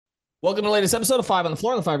Welcome to the latest episode of Five on the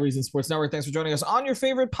Floor on the Five Reasons Sports Network. Thanks for joining us on your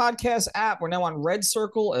favorite podcast app. We're now on Red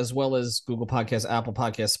Circle as well as Google Podcasts, Apple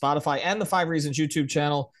Podcasts, Spotify, and the Five Reasons YouTube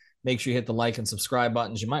channel. Make sure you hit the like and subscribe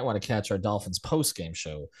buttons. You might want to catch our Dolphins post-game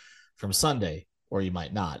show from Sunday, or you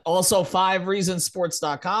might not. Also,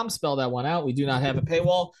 fivereasonsports.com. Spell that one out. We do not have a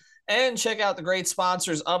paywall. And check out the great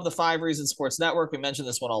sponsors of the Five Reasons Sports Network. We mention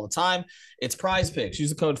this one all the time. It's Prize Picks. Use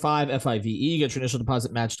the code 5, F-I-V-E. Get your initial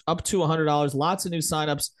deposit matched up to $100. Lots of new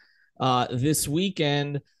signups this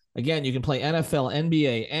weekend. Again, you can play NFL,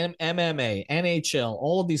 NBA, MMA, NHL.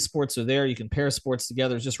 All of these sports are there. You can pair sports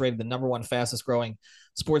together. It's just rated the number one fastest growing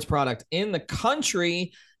sports product in the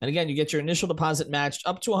country. And again, you get your initial deposit matched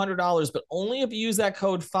up to $100, but only if you use that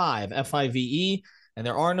code 5, F-I-V-E. And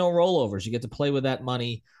there are no rollovers. You get to play with that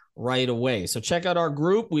money right away. So check out our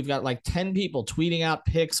group. We've got like 10 people tweeting out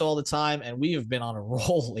picks all the time, and we have been on a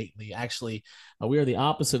roll lately. Actually, we are the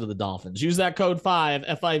opposite of the Dolphins. Use that code 5,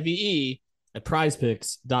 F-I-V-E, at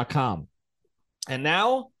prizepicks.com. And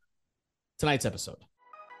now, tonight's episode.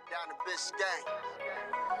 Down the Biscayne.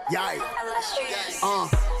 Yeah.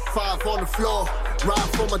 5 on the floor, ride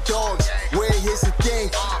for my dogs. Where here's the thing,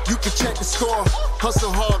 you can check the score.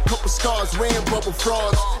 Hustle hard, couple scars, wearing bubble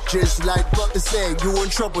frogs. Just like Butler said, you in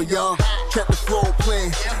trouble, y'all. Kept the floor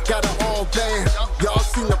playing, got it all band. Y'all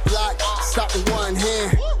seen the block, stop with one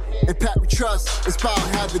hand. And Pat we trust, it's power,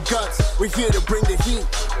 have the guts. We're here to bring the heat,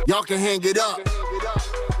 y'all can hang it up.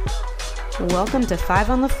 Welcome to Five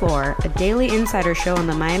on the Floor, a daily insider show on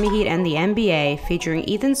the Miami Heat and the NBA, featuring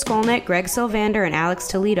Ethan Skolnick, Greg Sylvander, and Alex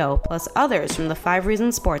Toledo, plus others from the Five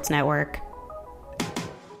Reasons Sports Network.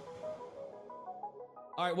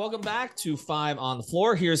 All right, welcome back to Five on the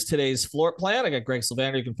Floor. Here's today's floor plan. I got Greg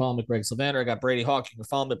Sylvander. You can follow him at Greg Sylvander. I got Brady Hawk. You can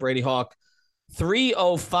follow him at Brady Hawk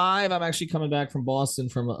 305. I'm actually coming back from Boston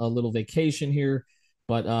from a little vacation here,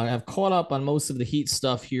 but I've caught up on most of the Heat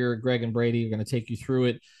stuff here. Greg and Brady are going to take you through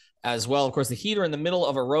it as well. Of course, the Heat are in the middle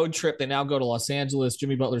of a road trip. They now go to Los Angeles.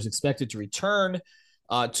 Jimmy Butler is expected to return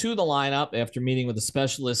to the lineup after meeting with a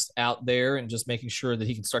specialist out there and just making sure that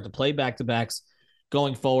he can start to play back-to-backs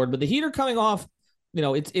going forward. But the Heat are coming off,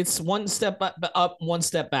 it's one step up, one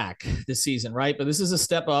step back this season, right? But this is a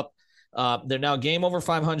step up. They're now game over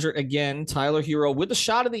 500 again. Tyler Hero with the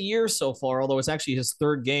shot of the year so far, although it's actually his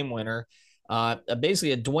third game winner.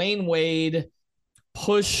 Basically a Dwayne Wade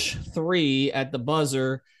push three at the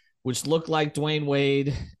buzzer, which looked like Dwayne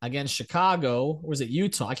Wade against Chicago. Or was it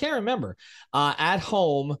Utah? I can't remember. At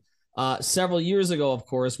home several years ago, of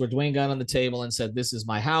course, where Dwayne got on the table and said, "This is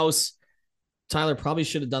my house." Tyler probably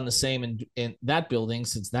should have done the same in that building,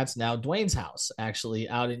 since that's now Dwayne's house, actually,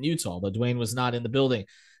 out in Utah, but Dwayne was not in the building.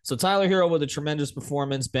 So Tyler Hero with a tremendous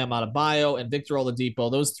performance, Bam Adebayo and Victor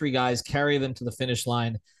Oladipo, those three guys carry them to the finish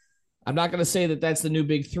line. I'm not going to say that that's the new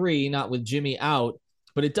big three, not with Jimmy out,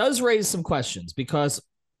 but it does raise some questions, because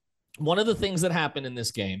one of the things that happened in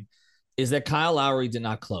this game is that Kyle Lowry did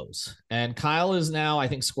not close. And Kyle is now, I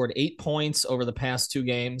think, scored 8 points over the past 2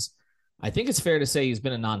 games. I think it's fair to say he's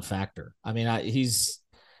been a non-factor. I mean, he's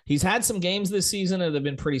had some games this season that have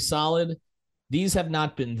been pretty solid. These have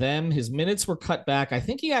not been them. His minutes were cut back. I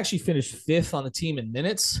think he actually finished 5th on the team in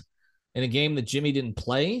minutes in a game that Jimmy didn't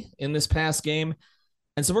play in this past game.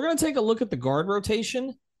 And so we're going to take a look at the guard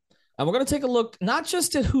rotation. And we're going to take a look not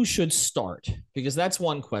just at who should start, because that's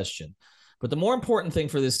one question, but the more important thing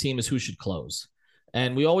for this team is who should close.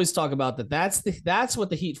 And we always talk about that. That's what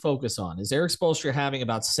the Heat focus on, is Eric Spoelstra having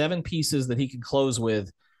about 7 pieces that he can close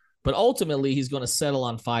with, but ultimately he's going to settle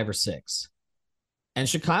on 5 or 6. And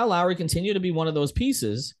should Kyle Lowry continue to be one of those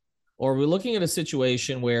pieces, or are we looking at a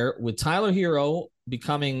situation where, with Tyler Hero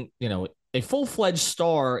becoming, a full-fledged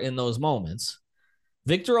star in those moments,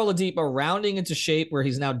 Victor Oladipo rounding into shape where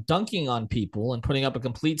he's now dunking on people and putting up a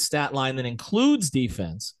complete stat line that includes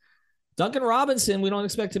defense. Duncan Robinson, we don't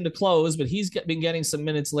expect him to close, but he's been getting some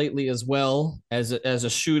minutes lately as well as a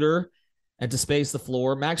shooter and to space the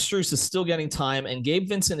floor. Max Strus is still getting time, and Gabe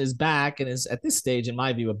Vincent is back and is, at this stage, in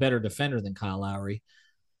my view, a better defender than Kyle Lowry.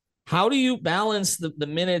 How do you balance the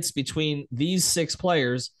minutes between these 6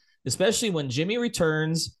 players, especially when Jimmy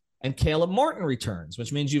returns and Caleb Martin returns,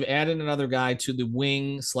 which means you've added another guy to the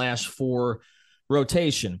wing/4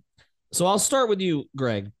 rotation? So I'll start with you,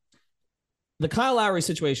 Greg. The Kyle Lowry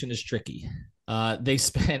situation is tricky. They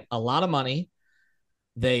spent a lot of money.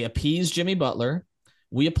 They appeased Jimmy Butler.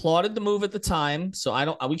 We applauded the move at the time,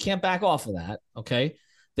 so we can't back off of that, okay?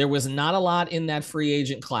 There was not a lot in that free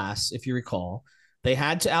agent class, if you recall. They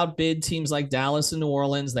had to outbid teams like Dallas and New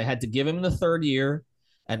Orleans. They had to give him the 3rd year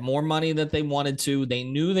at more money that they wanted to. They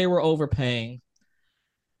knew they were overpaying,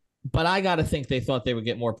 but I got to think they thought they would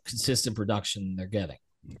get more consistent production than they're getting.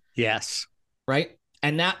 Yes. Right?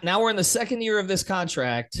 And now we're in the second year of this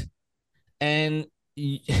contract, and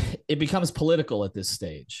it becomes political at this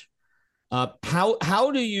stage.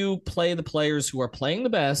 How do you play the players who are playing the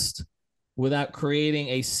best without creating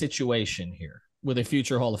a situation here with a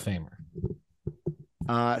future Hall of Famer?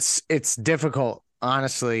 It's difficult,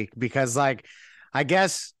 honestly, because like, I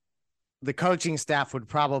guess the coaching staff would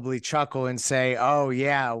probably chuckle and say, oh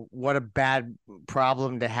yeah, what a bad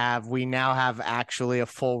problem to have. We now have actually a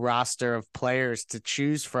full roster of players to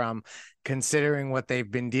choose from, considering what they've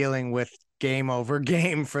been dealing with game over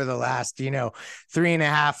game for the last,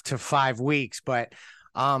 3.5 to 5 weeks. But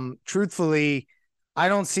truthfully, I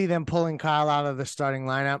don't see them pulling Kyle out of the starting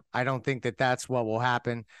lineup. I don't think that that's what will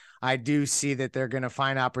happen. I do see that they're going to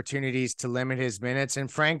find opportunities to limit his minutes.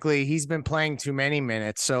 And frankly, he's been playing too many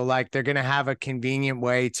minutes. So like they're going to have a convenient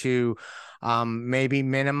way to maybe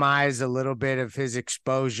minimize a little bit of his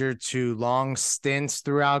exposure to long stints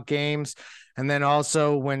throughout games. And then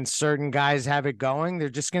also when certain guys have it going, they're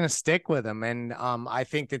just going to stick with him. And I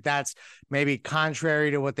think that that's maybe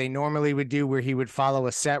contrary to what they normally would do, where he would follow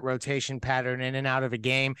a set rotation pattern in and out of a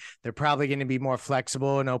game. They're probably going to be more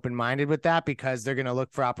flexible and open-minded with that, because they're going to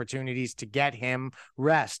look for opportunities to get him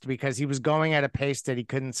rest, because he was going at a pace that he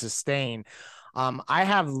couldn't sustain. I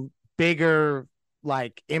have bigger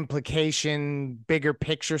implication, bigger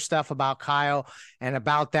picture stuff about Kyle and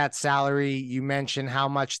about that salary. You mentioned how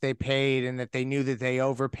much they paid and that they knew that they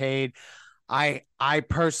overpaid. I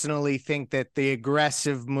personally think that the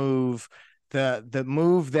aggressive move, the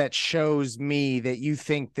move that shows me that you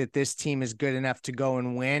think that this team is good enough to go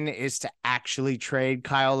and win, is to actually trade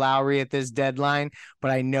Kyle Lowry at this deadline.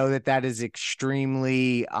 But I know that that is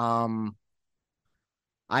extremely, I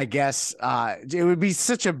guess it would be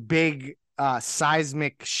such a big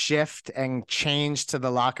seismic shift and change to the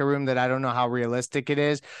locker room that I don't know how realistic it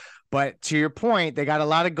is. But to your point, they got a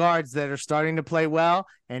lot of guards that are starting to play well,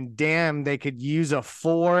 and damn, they could use a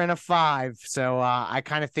 4 and a 5. So I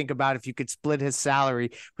kind of think about, if you could split his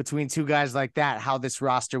salary between two guys like that, how this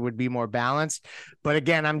roster would be more balanced. But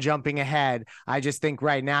again, I'm jumping ahead. I just think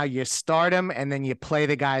right now you start them and then you play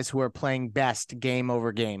the guys who are playing best game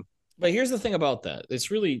over game. But here's the thing about that. It's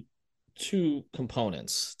really two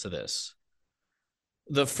components to this.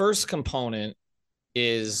 The first component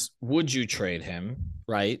is, would you trade him,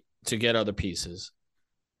 right, to get other pieces?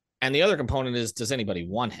 And the other component is, does anybody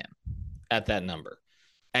want him at that number?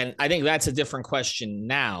 And I think that's a different question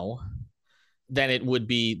now than it would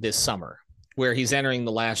be this summer, where he's entering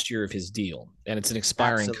the last year of his deal and it's an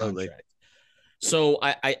expiring contract. So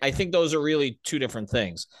I think those are really two different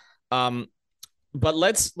things. But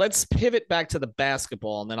let's pivot back to the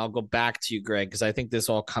basketball, and then I'll go back to you, Greg, because I think this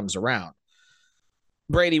all comes around.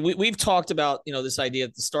 Brady, we've talked about, this idea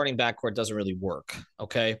that the starting backcourt doesn't really work.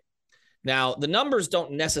 Okay. Now, the numbers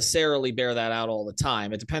don't necessarily bear that out all the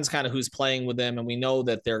time. It depends kind of who's playing with them. And we know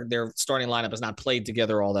that their starting lineup has not played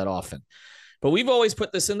together all that often. But we've always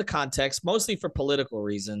put this in the context, mostly for political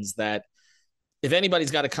reasons, that if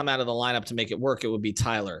anybody's got to come out of the lineup to make it work, it would be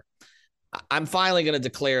Tyler. I'm finally going to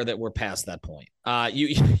declare that we're past that point.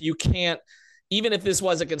 You can't, even if this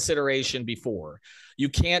was a consideration before, you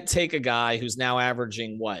can't take a guy who's now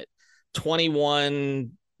averaging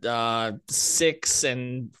 21, 6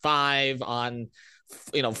 and 5 on,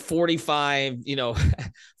 45,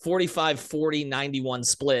 45, 40, 91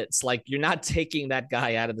 splits. Like, you're not taking that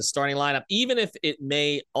guy out of the starting lineup, even if it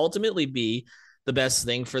may ultimately be the best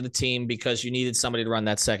thing for the team because you needed somebody to run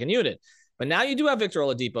that second unit. But now you do have Victor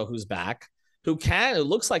Oladipo, who's back, who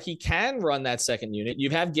looks like he can run that second unit. You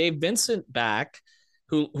have Gabe Vincent back,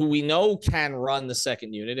 who we know can run the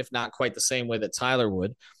second unit, if not quite the same way that Tyler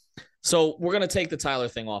would. So we're going to take the Tyler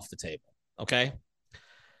thing off the table. Okay.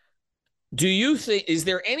 Do you think, is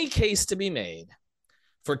there any case to be made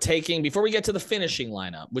for taking, before we get to the finishing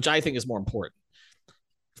lineup, which I think is more important,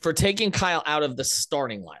 for taking Kyle out of the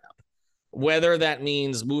starting lineup? Whether that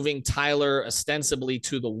means moving Tyler ostensibly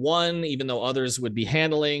to the 1, even though others would be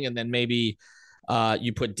handling, and then maybe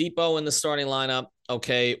you put Depot in the starting lineup,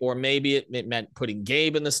 okay, or maybe it meant putting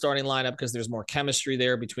Gabe in the starting lineup because there's more chemistry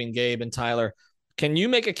there between Gabe and Tyler. Can you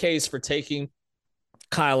make a case for taking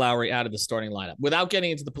Kyle Lowry out of the starting lineup without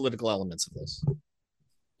getting into the political elements of this?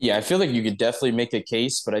 Yeah, I feel like you could definitely make a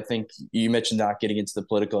case, but I think you mentioned not getting into the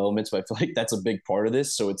political elements, but I feel like that's a big part of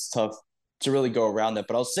this, so it's tough to really go around that.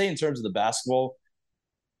 But I'll say, in terms of the basketball,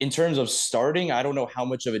 in terms of starting, I don't know how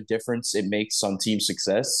much of a difference it makes on team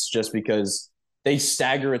success, just because they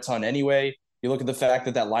stagger a ton anyway. You look at the fact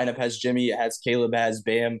that lineup has Jimmy, it has Caleb, it has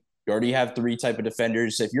Bam. You already have 3 type of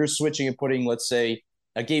defenders. If you're switching and putting, let's say,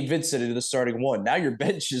 a Gabe Vincent into the starting 1, now your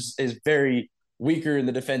bench is very weaker in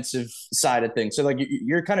the defensive side of things. So like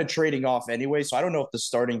you're kind of trading off anyway. So I don't know if the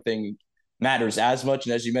starting thing matters as much.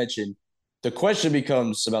 And as you mentioned, the question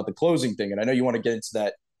becomes about the closing thing. And I know you want to get into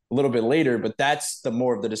that a little bit later, but that's the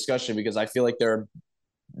more of the discussion because I feel like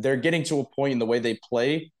they're getting to a point in the way they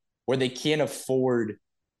play where they can't afford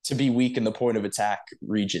to be weak in the point of attack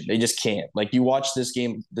region. They just can't. Like you watch this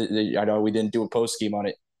game. I know we didn't do a post game on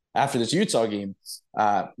it after this Utah game,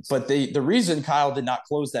 but the reason Kyle did not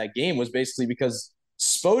close that game was basically because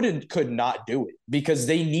Spoden could not do it because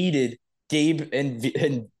they needed Gabe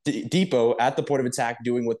and Depot at the point of attack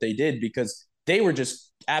doing what they did because they were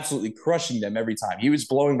just absolutely crushing them every time. He was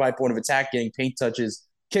blowing by point of attack, getting paint touches,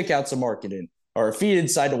 kick out to Markkanen, or feed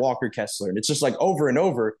inside to Walker Kessler. And it's just like over and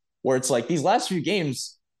over where it's like these last few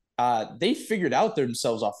games, they figured out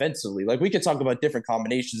themselves offensively. Like we could talk about different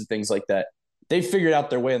combinations and things like that. They figured out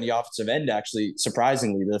their way on the offensive end, actually,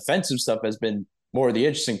 surprisingly. The defensive stuff has been more of the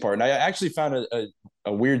interesting part. And I actually found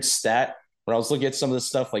a weird stat when I was looking at some of the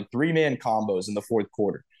stuff like 3-man combos in the fourth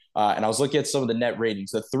quarter. And I was looking at some of the net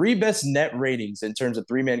ratings. The 3 best net ratings in terms of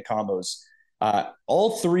 3-man combos,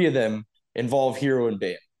 all 3 of them involve Hero and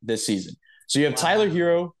Bam this season. So you have Tyler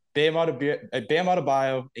Hero, Bam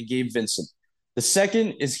Adebayo, and Gabe Vincent. The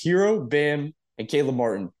second is Hero, Bam, and Caleb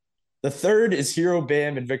Martin. The third is Hero,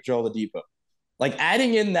 Bam, and Victor Oladipo. Like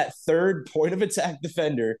adding in that third point of attack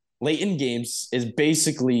defender late in games is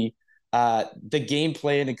basically the game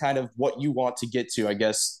plan and kind of what you want to get to, I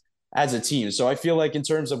guess, as a team. So I feel like in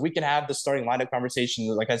terms of we can have the starting lineup conversation,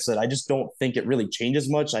 like I said, I just don't think it really changes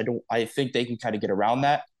much. I think they can kind of get around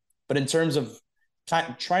that. But in terms of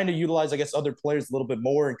trying to utilize, I guess, other players a little bit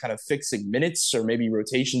more and kind of fixing minutes or maybe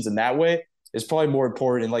rotations in that way is probably more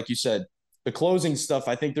important. And like you said, the closing stuff,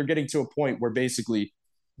 I think they're getting to a point where basically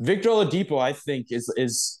Victor Oladipo, I think,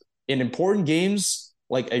 is in important games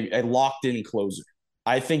like a locked-in closer.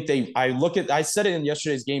 I think I said it in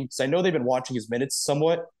yesterday's game because I know they've been watching his minutes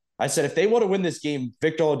somewhat. I said if they want to win this game,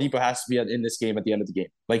 Victor Oladipo has to be in this game at the end of the game.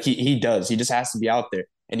 Like he does. He just has to be out there.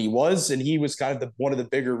 And he was kind of one of the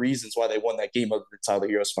bigger reasons why they won that game other than Tyler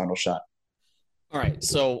Hero's final shot. All right,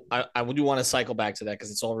 so I do want to cycle back to that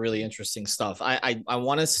because it's all really interesting stuff. I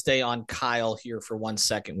want to stay on Kyle here for 1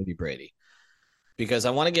 second with you, Brady, because I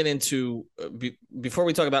want to get into before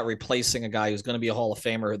we talk about replacing a guy who's going to be a Hall of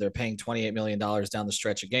Famer. They're paying $28 million down the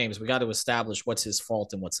stretch of games. We got to establish what's his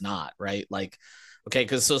fault and what's not, right? Like, okay,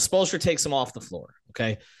 because so Spoelstra takes him off the floor.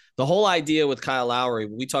 Okay, the whole idea with Kyle Lowry,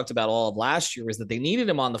 we talked about all of last year, is that they needed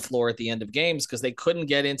him on the floor at the end of games because they couldn't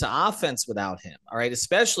get into offense without him. All right,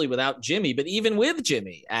 especially without Jimmy, but even with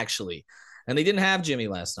Jimmy, actually. And they didn't have Jimmy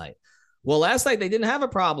last night. Well, last night they didn't have a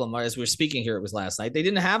problem. As we're speaking here, it was last night. They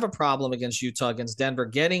didn't have a problem against Utah, against Denver,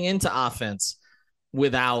 getting into offense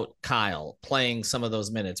without Kyle playing some of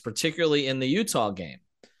those minutes, particularly in the Utah game.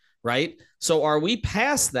 Right. So are we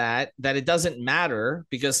past that it doesn't matter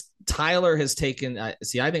because Tyler has taken, I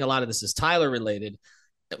think a lot of this is Tyler related,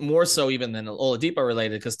 more so even than Oladipo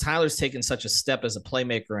related, because Tyler's taken such a step as a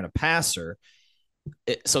playmaker and a passer.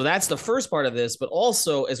 So that's the first part of this. But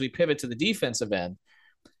also as we pivot to the defensive end,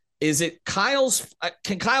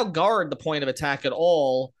 can Kyle guard the point of attack at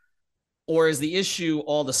all? Or is the issue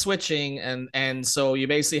all the switching? And so you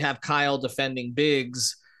basically have Kyle defending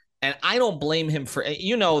bigs. And I don't blame him for,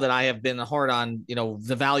 that I have been hard on,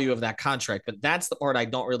 the value of that contract, but that's the part I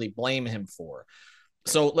don't really blame him for.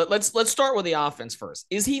 So let's start with the offense first.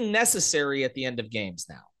 Is he necessary at the end of games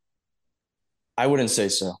now? I wouldn't say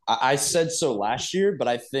so. I said so last year, but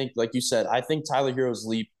I think, like you said, I think Tyler Hero's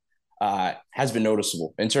leap has been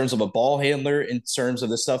noticeable in terms of a ball handler, in terms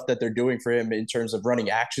of the stuff that they're doing for him, in terms of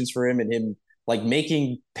running actions for him and him like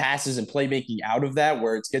making passes and playmaking out of that,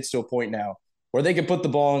 where it gets to a point now where they can put the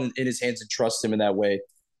ball in his hands and trust him in that way.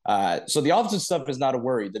 So the offensive stuff is not a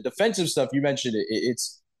worry. The defensive stuff, you mentioned it,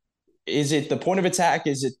 is it the point of attack?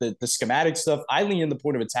 Is it the schematic stuff? I lean in the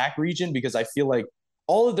point of attack region because I feel like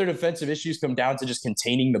all of their defensive issues come down to just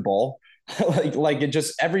containing the ball. like it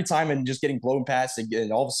just every time and just getting blown past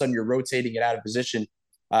and all of a sudden you're rotating it out of position.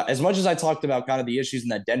 As much as I talked about kind of the issues in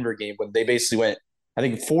that Denver game when they basically went, I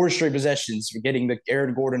think 4 straight possessions for getting the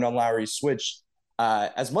Aaron Gordon on Lowry's switch.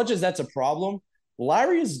 As much as that's a problem,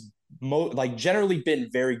 Lowry has generally been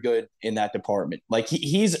very good in that department. Like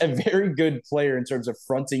he's a very good player in terms of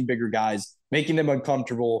fronting bigger guys, making them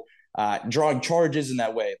uncomfortable, drawing charges in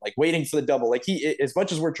that way, like waiting for the double. Like as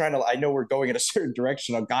much as I know we're going in a certain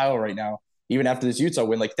direction on Kyle right now, even after this Utah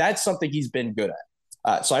win, like that's something he's been good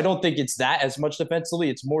at. So I don't think it's that as much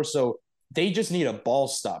defensively. It's more so they just need a ball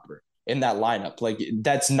stopper in that lineup. Like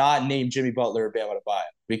that's not named Jimmy Butler or Bam Adebayo,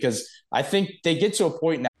 because I think they get to a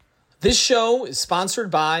point now. This show is sponsored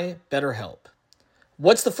by BetterHelp.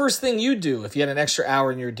 What's the first thing you do if you had an extra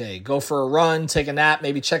hour in your day? Go for a run, take a nap,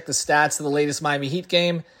 maybe check the stats of the latest Miami Heat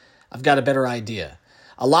game? I've got a better idea.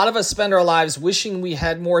 A lot of us spend our lives wishing we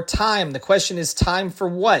had more time. The question is, time for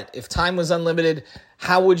what? If time was unlimited,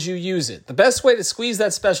 how would you use it? The best way to squeeze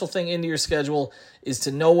that special thing into your schedule is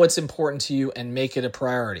to know what's important to you and make it a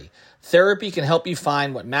priority. Therapy can help you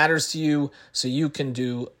find what matters to you so you can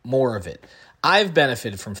do more of it. I've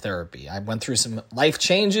benefited from therapy. I went through some life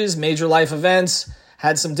changes, major life events,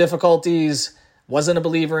 had some difficulties, wasn't a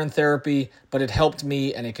believer in therapy, but it helped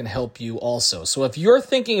me and it can help you also. So if you're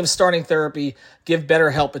thinking of starting therapy, give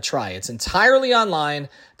BetterHelp a try. It's entirely online,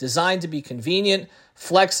 designed to be convenient,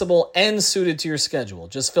 flexible, and suited to your schedule.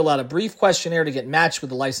 Just fill out a brief questionnaire to get matched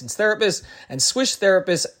with a licensed therapist and switch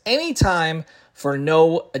therapists anytime for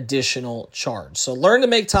no additional charge. So learn to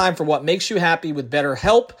make time for what makes you happy with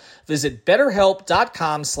BetterHelp. Visit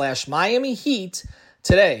betterhelp.com/Miami Heat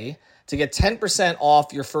today to get 10%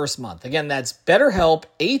 off your first month. Again, that's BetterHelp,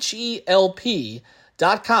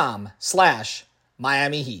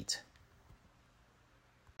 HELP.com/Miami Heat.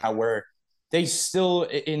 Where they still,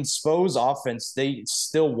 in Spo's offense, they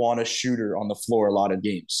still want a shooter on the floor a lot of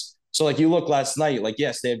games. So like you look last night, like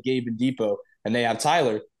yes, they have Gabe and Depot and they have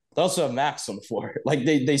Tyler. They also have Max on the floor. Like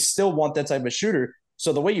they still want that type of shooter.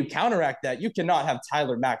 So the way you counteract that, you cannot have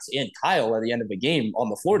Tyler, Max, and Kyle at the end of the game on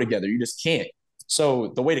the floor together. You just can't.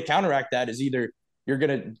 So the way to counteract that is either you're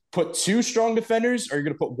going to put two strong defenders or you're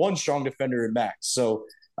going to put one strong defender in Max. So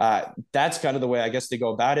that's kind of the way I guess they go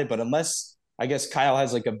about it. But unless I guess Kyle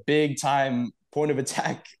has like a big time point of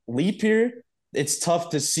attack leap here, it's tough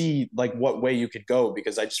to see like what way you could go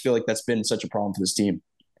because I just feel like that's been such a problem for this team.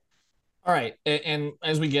 All right. And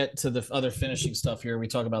as we get to the other finishing stuff here, we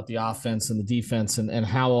talk about the offense and the defense and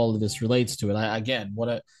how all of this relates to it. I again,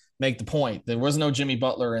 want to make the point. There was no Jimmy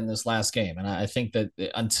Butler in this last game. And I think that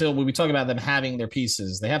until we talk about them having their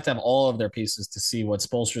pieces, they have to have all of their pieces to see what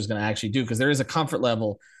Spoelstra is going to actually do because there is a comfort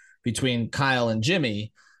level between Kyle and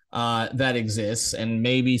Jimmy that exists. And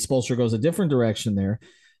maybe Spoelstra goes a different direction there.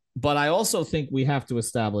 But I also think we have to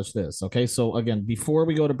establish this. Okay. So again, before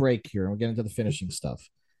we go to break here, and we'll get into the finishing stuff.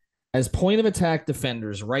 As point of attack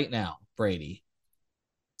defenders right now, Brady,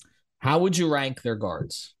 how would you rank their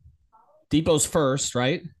guards? Depot's first,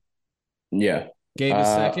 right? Yeah. Gabe is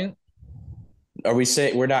second. Are we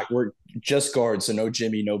saying we're just guards, so no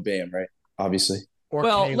Jimmy, no Bam, right? Obviously.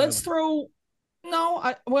 Let's throw.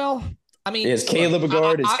 Is Caleb a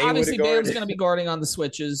guard? Is Haywood obviously a guard? Bam's going to be guarding on the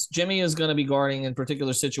switches. Jimmy is going to be guarding in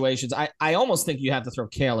particular situations. I almost think you have to throw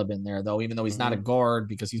Caleb in there, though, even though he's not a guard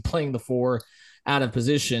because he's playing the four out of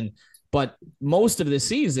position. But most of this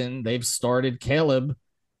season, they've started Caleb,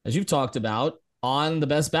 as you've talked about, on the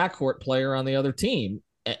best backcourt player on the other team.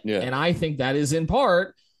 Yeah. And I think that is in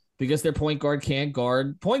part because their point guard can't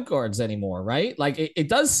guard point guards anymore, right? Like it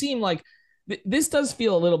does seem like this does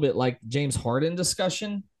feel a little bit like James Harden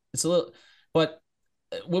discussion. It's a little, but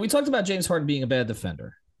when we talked about James Harden being a bad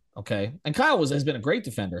defender, okay, and Kyle has been a great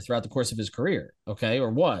defender throughout the course of his career, okay, or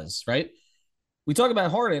was, right? We talk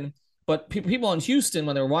about Harden, but people in Houston,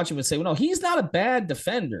 when they were watching, would say, well, no, he's not a bad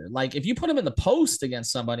defender. Like, if you put him in the post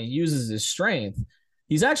against somebody and uses his strength,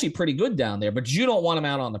 he's actually pretty good down there, but you don't want him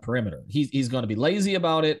out on the perimeter. He's going to be lazy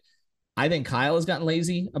about it. I think Kyle has gotten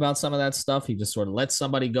lazy about some of that stuff. He just sort of lets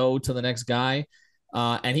somebody go to the next guy,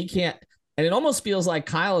 and he can't. And it almost feels like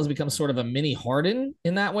Kyle has become sort of a mini Harden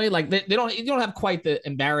in that way. Like you don't have quite the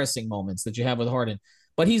embarrassing moments that you have with Harden,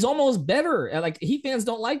 but he's almost better. Like Heat fans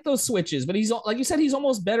don't like those switches, but he's, like you said, he's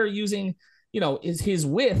almost better using, his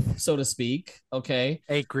width, so to speak. Okay.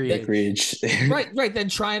 Acreage. right. Then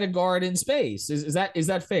trying to guard in space. Is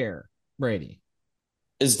that fair, Brady?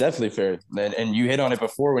 It's definitely fair. And you hit on it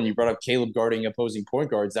before when you brought up Caleb guarding opposing point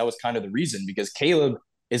guards. That was kind of the reason, because Caleb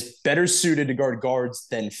is better suited to guard guards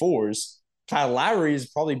than fours. Kyle Lowry is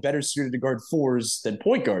probably better suited to guard fours than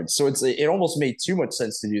point guards. So it almost made too much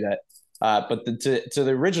sense to do that. But to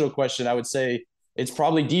the original question, I would say it's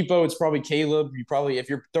probably Depot. It's probably Caleb. If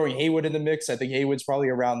you're throwing Haywood in the mix, I think Haywood's probably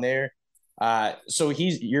around there. So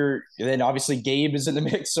then obviously Gabe is in the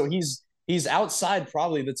mix. So he's outside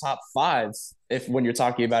probably the top five when you're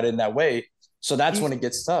talking about it in that way. So that's when it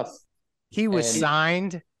gets tough. He was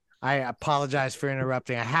signed. I apologize for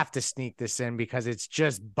interrupting. I have to sneak this in because it's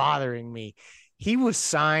just bothering me. He was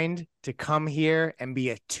signed to come here and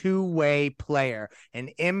be a two-way player,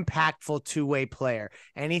 an impactful two-way player.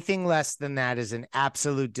 Anything less than that is an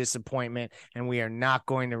absolute disappointment, and we are not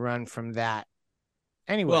going to run from that.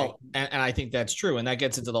 Anyway. Well, and I think that's true, and that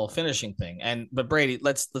gets into the whole finishing thing. But Brady,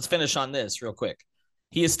 let's finish on this real quick.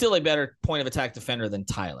 He is still a better point of attack defender than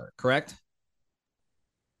Tyler, correct?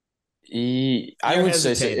 I You're would say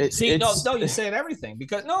hesitating. See, no, it's you're saying everything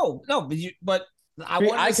because but I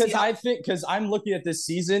want to see. I think because I'm looking at this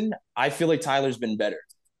season, I feel like Tyler's been better,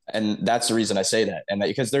 and that's the reason I say that. And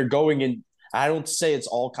because they're going in, I don't say it's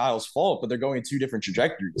all Kyle's fault, but they're going in two different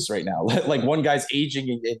trajectories right now. Like one guy's aging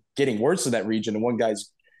and getting worse in that region, and one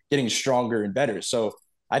guy's getting stronger and better. So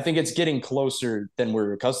I think it's getting closer than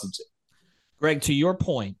we're accustomed to. Greg, to your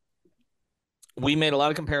point, we made a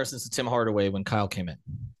lot of comparisons to Tim Hardaway when Kyle came in.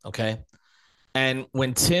 Okay. And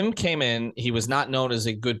when Tim came in, he was not known as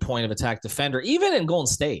a good point of attack defender, even in Golden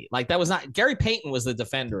State. Like that was not Gary Payton was the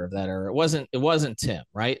defender of that era. It wasn't Tim,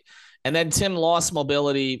 right? And then Tim lost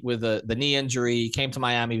mobility with the knee injury. He came to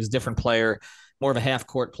Miami. He was a different player, more of a half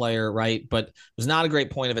court player, right? But was not a great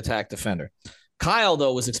point of attack defender. Kyle,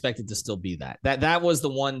 though, was expected to still be that. That was the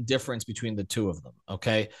one difference between the two of them.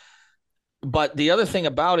 Okay. But the other thing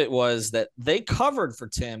about it was that they covered for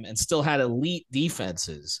Tim and still had elite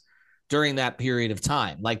defenses during that period of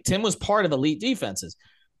time. Like Tim was part of elite defenses,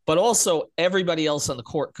 but also everybody else on the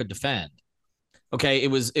court could defend. Okay, it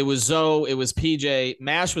was Zoe, it was PJ.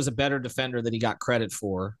 Mash was a better defender than he got credit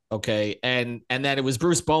for. Okay, and then it was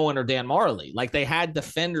Bruce Bowen or Dan Marley. Like they had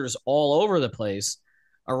defenders all over the place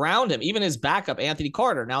around him. Even his backup, Anthony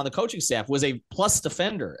Carter, now on the coaching staff, was a plus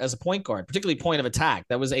defender as a point guard, particularly point of attack.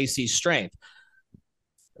 That was AC's strength.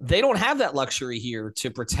 They don't have that luxury here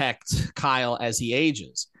to protect Kyle as he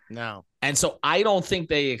ages. No. And so I don't think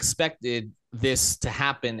they expected this to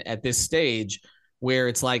happen at this stage where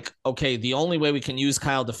it's like, okay, the only way we can use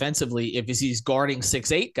Kyle defensively if he's guarding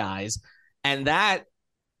 6'8" guys. And that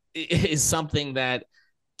is something that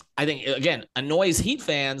I think, again, annoys Heat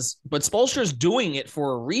fans, but Spoelstra's doing it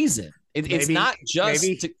for a reason. It's not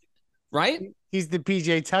just right? He's the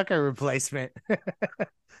PJ Tucker replacement.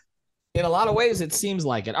 In a lot of ways, it seems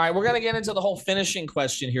like it. All right, we're going to get into the whole finishing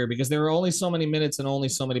question here because there are only so many minutes and only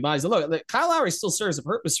so many bodies. Look, Kyle Lowry still serves a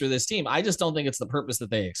purpose for this team. I just don't think it's the purpose that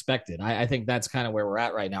they expected. I think that's kind of where we're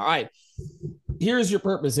at right now. All right, here's your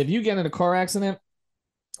purpose. If you get in a car accident,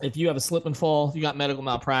 if you have a slip and fall, if you got medical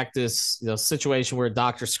malpractice, situation where a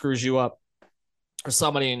doctor screws you up or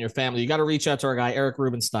somebody in your family, you got to reach out to our guy, Eric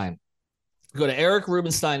Rubenstein. Go to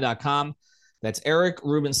ericrubenstein.com. That's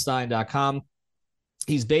ericrubenstein.com.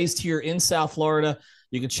 He's based here in South Florida.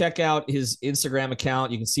 You can check out his Instagram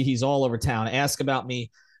account. You can see he's all over town. Ask about me.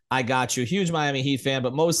 I got you. Huge Miami Heat fan,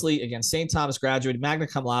 but mostly, again, St. Thomas graduate, magna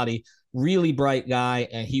cum laude, really bright guy,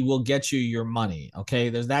 and he will get you your money, okay?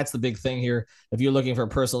 That's the big thing here if you're looking for a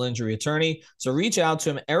personal injury attorney. So reach out to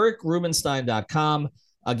him, ericrubenstein.com.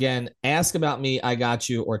 Again, ask about me. I got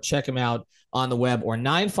you, or check him out on the web, or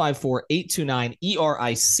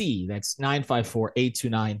 954-829-ERIC. That's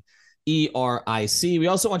 954-829-ERIC. We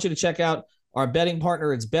also want you to check out our betting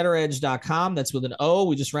partner. It's betteredge.com. That's with an O.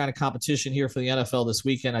 We just ran a competition here for the NFL this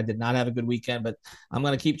weekend. I did not have a good weekend, but I'm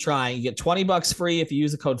going to keep trying. You get $20 free if you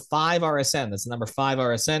use the code 5RSN. That's the number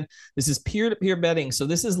 5RSN. This is peer-to-peer betting, so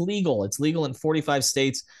this is legal. It's legal in 45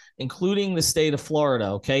 states, including the state of Florida,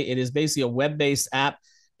 okay? It is basically a web-based app.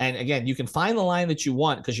 And again, you can find the line that you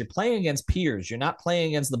want because you're playing against peers. You're not playing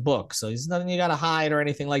against the book. So there's nothing you got to hide or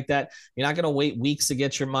anything like that. You're not going to wait weeks to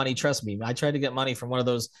get your money. Trust me. I tried to get money from one of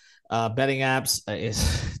those betting apps.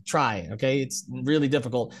 Try, okay? It's really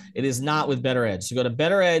difficult. It is not with Better Edge. So go to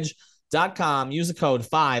betteredge.com, use the code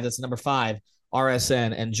 5, that's the number 5,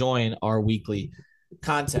 RSN, and join our weekly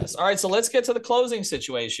contest. All right, so let's get to the closing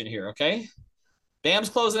situation here, okay? Bam's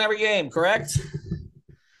closing every game, correct?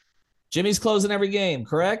 Jimmy's closing every game,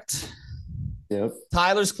 correct? Yep.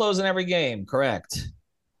 Tyler's closing every game, correct?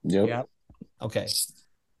 Yep. Okay.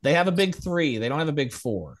 They have a big 3. They don't have a big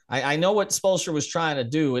 4. I know what Spoelstra was trying to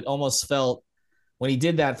do. It almost felt when he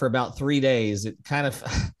did that for about 3 days, it kind of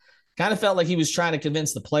felt like he was trying to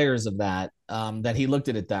convince the players of that he looked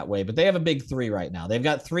at it that way. But they have a big 3 right now. They've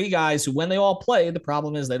got 3 guys who, when they all play, the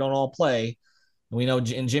problem is they don't all play. And we know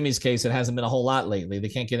in Jimmy's case, it hasn't been a whole lot lately. They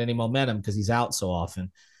can't get any momentum because he's out so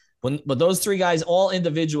often. But those 3 guys all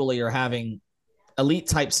individually are having elite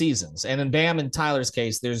type seasons. And in Bam and Tyler's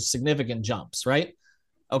case, there's significant jumps, right?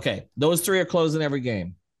 Okay. Those 3 are closing every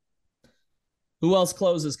game. Who else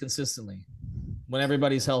closes consistently when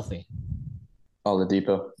everybody's healthy?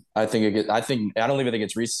 Oladipo. I don't even think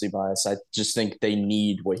it's recency bias. I just think they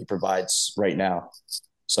need what he provides right now.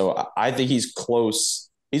 So I think he's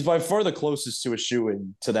close. He's by far the closest to a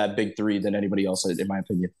shoe-in to that big 3 than anybody else, in my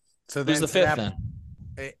opinion. So who's the 5th then?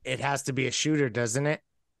 It has to be a shooter, doesn't it?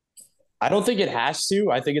 I don't think it has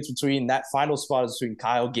to. I think it's between that final spot is between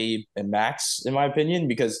Kyle, Gabe, and Max, in my opinion,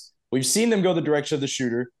 because we've seen them go the direction of the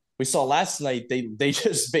shooter. We saw last night they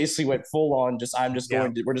just basically went full on.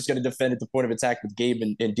 We're just going to defend at the point of attack with Gabe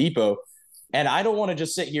and Depot. And I don't want to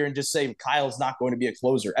just sit here and just say Kyle's not going to be a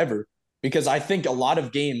closer ever, because I think a lot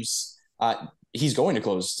of games he's going to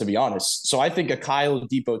close, to be honest. So I think a Kyle,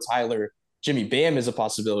 Depot, Tyler, Jimmy Bam is a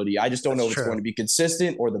possibility. I just don't know if it's going to be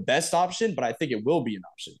consistent or the best option, but I think it will be an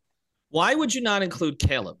option. Why would you not include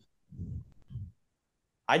Caleb?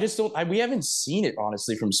 I just don't. We haven't seen it,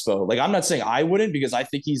 honestly, from Spo. Like, I'm not saying I wouldn't, because I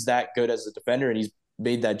think he's that good as a defender and he's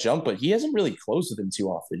made that jump, but he hasn't really closed with him too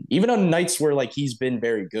often. Even on nights where like he's been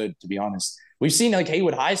very good, to be honest. We've seen like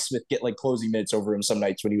Haywood Highsmith get like closing minutes over him some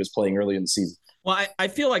nights when he was playing early in the season. Well, I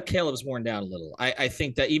feel like Caleb's worn down a little. I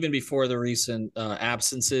think that even before the recent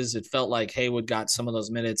absences, it felt like Haywood got some of those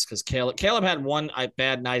minutes because Caleb had one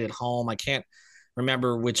bad night at home. I can't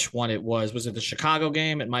remember which one it was. Was it the Chicago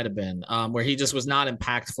game? It might have been where he just was not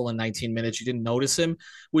impactful in 19 minutes. You didn't notice him,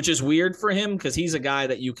 which is weird for him because he's a guy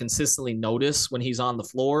that you consistently notice when he's on the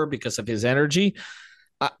floor because of his energy.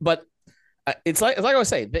 But it's like I was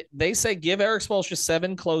saying, they say give Eric Spoelstra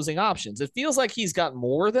 7 closing options. It feels like he's got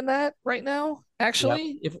more than that right now,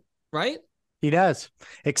 actually. Yep. Right? He does,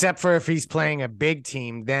 except for if he's playing a big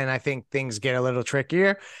team, then I think things get a little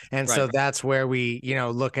trickier. And so that's where we,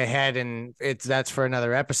 look ahead, and that's for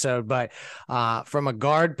another episode. But from a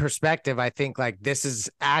guard perspective, I think like this is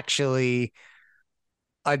actually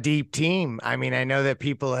a deep team. I mean, I know that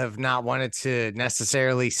people have not wanted to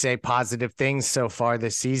necessarily say positive things so far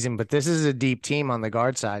this season, but this is a deep team on the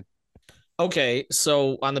guard side. Okay.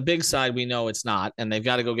 So on the big side, we know it's not, and they've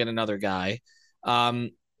got to go get another guy.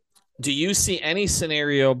 Do you see any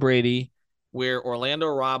scenario, Brady, where Orlando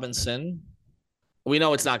Robinson, we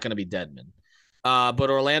know it's not going to be Dedmon, but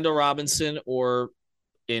Orlando Robinson, or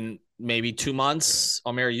in maybe 2 months,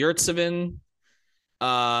 Omer Yurtseven,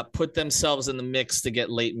 put themselves in the mix to get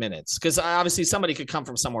late minutes? Because obviously somebody could come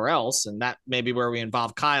from somewhere else, and that may be where we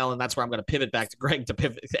involve Kyle, and that's where I'm going to pivot back to Greg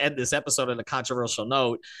to end this episode on a controversial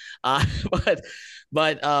note.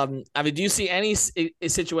 But I mean, do you see any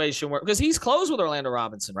situation where, because he's closed with Orlando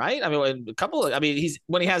Robinson, right? I mean, he's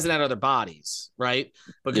when he hasn't had other bodies, right?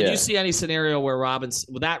 But could you see any scenario where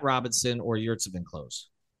Robinson or Yurtseven close?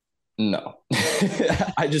 No,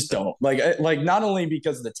 I just don't like not only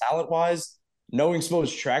because of the talent wise, knowing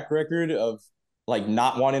Spo's track record of like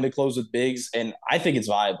not wanting to close with bigs, and I think it's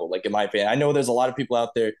viable. Like in my opinion, I know there's a lot of people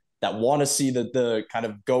out there that want to see the kind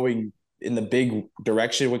of going in the big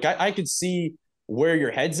direction. Which I could see where your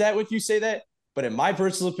head's at if you say that, but in my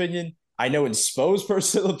personal opinion, I know in Spo's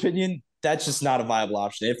personal opinion, that's just not a viable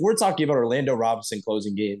option. If we're talking about Orlando Robinson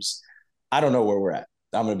closing games, I don't know where we're at.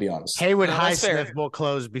 I'm going to be honest. Haywood Highsmith will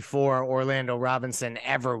close before Orlando Robinson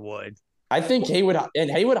ever would. I think Haywood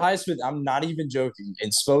Highsmith, I'm not even joking.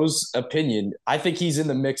 In Spo's opinion, I think he's in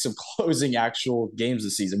the mix of closing actual games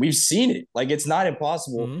this season. We've seen it. Like, it's not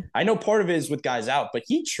impossible. Mm-hmm. I know part of it is with guys out, but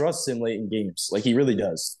he trusts him late in games. Like, he really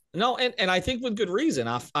does. No, and I think with good reason.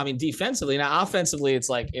 I mean, defensively. Now, offensively, it's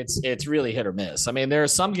like it's really hit or miss. I mean, there are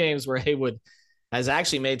some games where Haywood has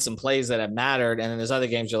actually made some plays that have mattered, and then there's other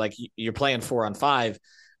games where you're playing 4-on-5.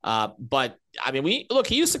 But I mean, he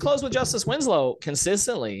used to close with Justice Winslow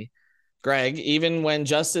consistently, Greg. Even when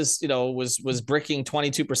Justice, was bricking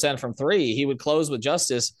 22% from 3, he would close with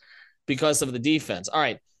Justice because of the defense. All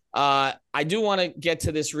right. I do want to get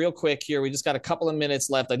to this real quick here. We just got a couple of minutes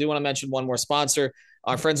left. I do want to mention one more sponsor,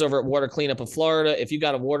 our friends over at Water Cleanup of Florida. If you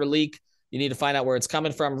got a water leak, you need to find out where it's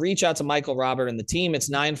coming from. Reach out to Michael, Robert, and the team. It's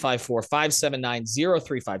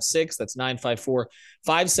 954-579-0356. That's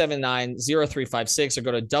 954-579-0356, or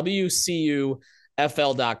go to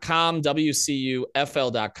WCUFL.com,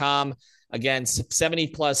 WCUFL.com. Again,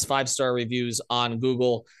 70-plus 5-star reviews on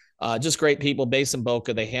Google. Just great people based in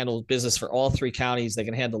Boca. They handle business for all 3 counties. They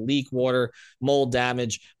can handle leak, water, mold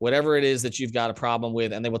damage, whatever it is that you've got a problem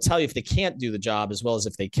with. And they will tell you if they can't do the job as well as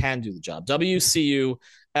if they can do the job. WCUFL.com.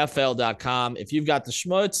 If you've got the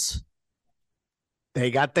schmutz,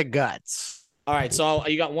 they got the guts. All right. So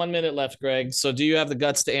you got 1 minute left, Greg. So do you have the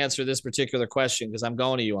guts to answer this particular question? Because I'm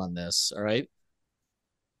going to you on this. All right.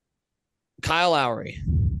 Kyle Lowry.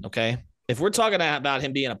 Okay. If we're talking about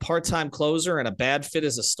him being a part-time closer and a bad fit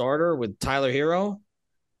as a starter with Tyler Hero,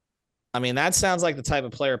 I mean, that sounds like the type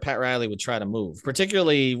of player Pat Riley would try to move,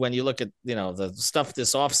 particularly when you look at, the stuff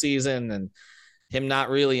this offseason and him not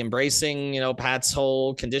really embracing, Pat's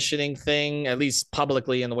whole conditioning thing, at least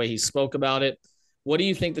publicly in the way he spoke about it. What do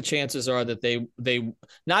you think the chances are that they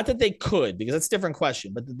not that they could, because that's a different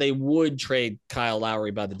question, but that they would trade Kyle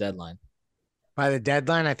Lowry by the deadline? By the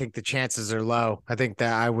deadline, I think the chances are low. I think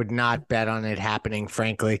that I would not bet on it happening,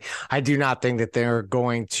 frankly. I do not think that they're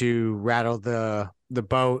going to rattle the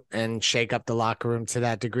boat and shake up the locker room to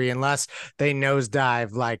that degree unless they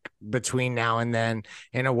nosedive like between now and then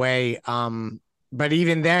in a way But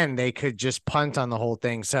even then, they could just punt on the whole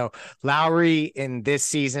thing. So Lowry in this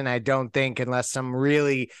season, I don't think, unless some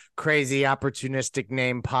really crazy opportunistic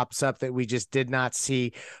name pops up that we just did not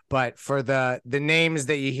see. But for the names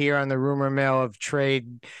that you hear on the rumor mill of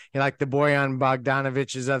trade, like the Boyan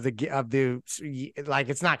Bogdanoviches of the like,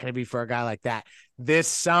 it's not going to be for a guy like that. This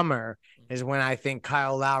summer is when I think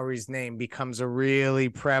Kyle Lowry's name becomes a really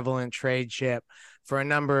prevalent trade chip for a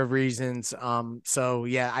number of reasons. So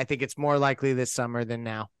yeah, I think it's more likely this summer than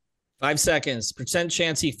now. 5 seconds. Percent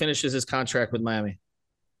chance he finishes his contract with Miami.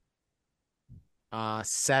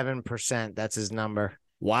 7%. That's his number.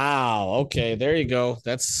 Wow. Okay, there you go.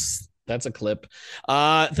 That's a clip.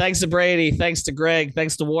 Thanks to Brady. Thanks to Greg.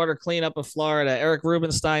 Thanks to Water Cleanup of Florida.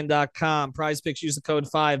 EricRubenstein.com. Prize Picks. Use the code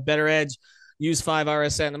 5. Better Edge. Use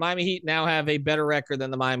 5RSN. The Miami Heat now have a better record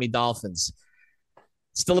than the Miami Dolphins.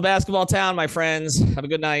 Still a basketball town, my friends. Have a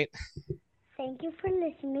good night. Thank you for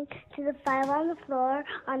listening to the 5 on the Floor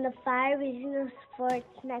on the 5 Regional Sports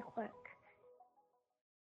Network.